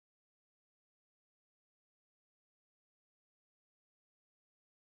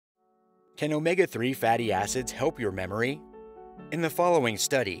Can omega-3 fatty acids help your memory? In the following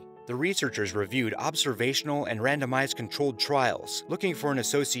study, the researchers reviewed observational and randomized controlled trials looking for an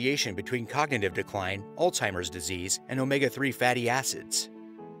association between cognitive decline, Alzheimer's disease, and omega-3 fatty acids.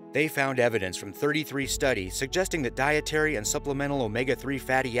 They found evidence from 33 studies suggesting that dietary and supplemental omega-3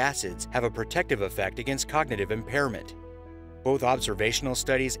 fatty acids have a protective effect against cognitive impairment. Both observational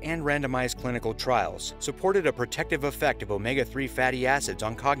studies and randomized clinical trials supported a protective effect of omega-3 fatty acids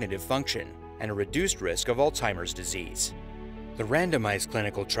on cognitive function and a reduced risk of Alzheimer's disease. The randomized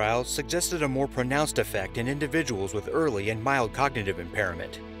clinical trials suggested a more pronounced effect in individuals with early and mild cognitive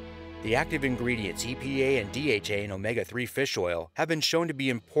impairment. The active ingredients EPA and DHA in omega-3 fish oil have been shown to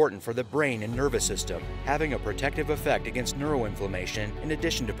be important for the brain and nervous system, having a protective effect against neuroinflammation in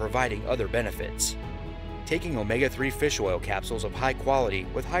addition to providing other benefits. Taking omega-3 fish oil capsules of high quality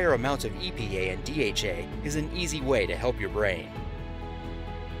with higher amounts of EPA and DHA is an easy way to help your brain.